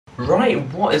Right,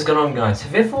 what is going on, guys?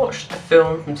 Have you ever watched a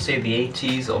film from, say, the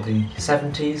 80s or the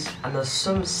 70s and there's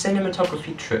some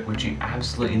cinematography trick which you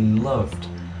absolutely loved?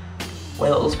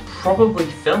 Well, it was probably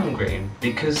film grain,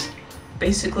 because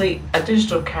basically a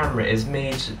digital camera is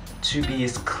made to be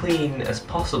as clean as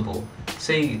possible.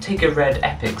 Say you take a red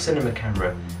Epic cinema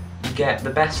camera, you get the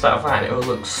best out of that and it will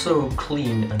look so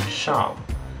clean and sharp.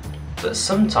 But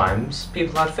sometimes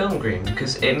people add film grain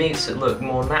because it makes it look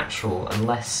more natural and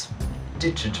less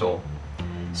digital.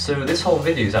 So this whole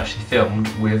video is actually filmed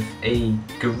with a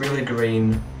Gorilla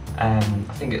Grain, I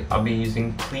think I'll be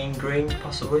using clean grain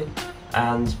possibly,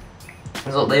 and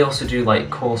they also do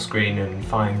like coarse grain and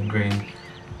fine grain,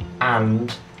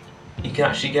 and you can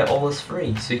actually get all this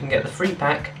free. So you can get the free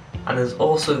pack, and there's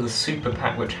also the super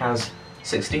pack which has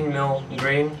 16mm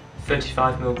grain,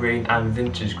 35mm grain and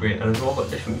vintage grain, and they've all got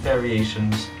different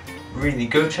variations. Really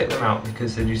go check them out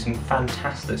because they do some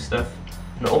fantastic stuff.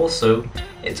 And also,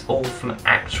 it's all from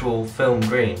actual film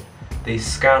grain. They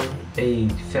scan a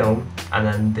film and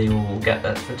then they will get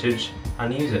that footage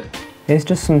and use it. Here's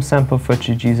just some sample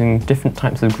footage using different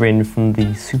types of grain from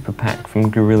the Super Pack from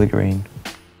Gorilla Grain.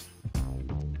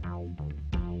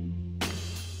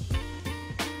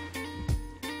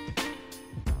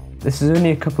 This is only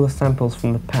a couple of samples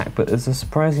from the pack, but there's a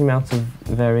surprising amount of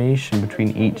variation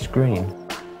between each grain.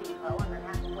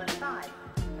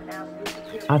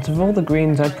 Out of all the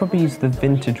grains, I'd probably use the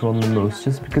vintage one the most,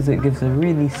 just because it gives a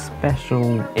really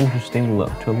special, interesting look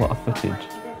to a lot of footage.